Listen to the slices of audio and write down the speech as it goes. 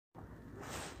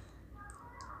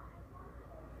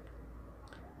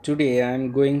Today I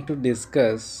am going to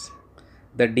discuss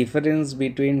the difference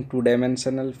between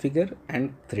two-dimensional figure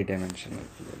and three-dimensional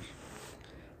figure.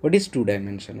 What is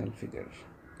two-dimensional figure?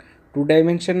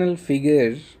 Two-dimensional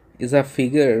figure is a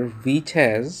figure which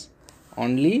has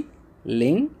only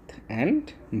length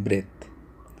and breadth.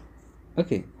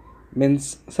 Okay,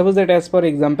 means suppose that as for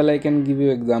example I can give you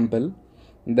example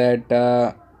that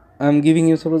I am giving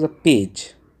you suppose a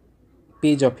page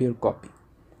of your copy.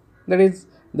 That is,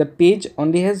 the page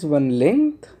only has one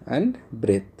length and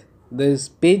breadth. This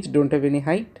page don't have any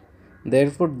height,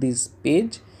 therefore this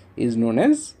page is known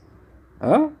as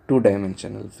a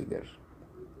two-dimensional figure.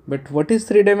 But what is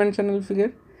three-dimensional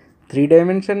figure?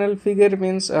 Three-dimensional figure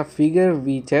means a figure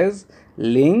which has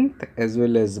length as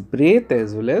well as breadth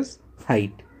as well as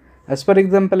height. As for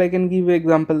example, I can give you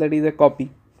example, that is a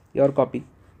copy. Your copy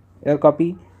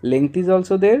length is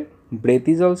also there, breadth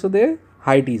is also there,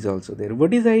 height is also there.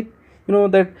 What is height? You know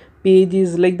that page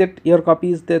is like that, your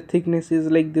copy is, the thickness is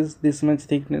like this much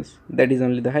thickness, that is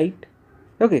only the height.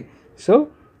 Okay, so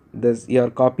this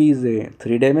your copy is a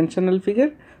three-dimensional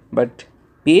figure, but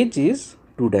page is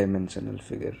two-dimensional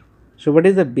figure. So what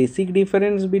is the basic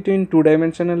difference between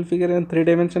two-dimensional figure and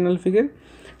three-dimensional figure?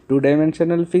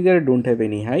 Two-dimensional figure don't have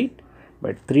any height,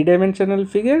 but three-dimensional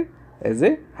figure has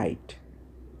a height.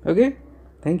 Okay,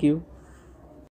 thank you.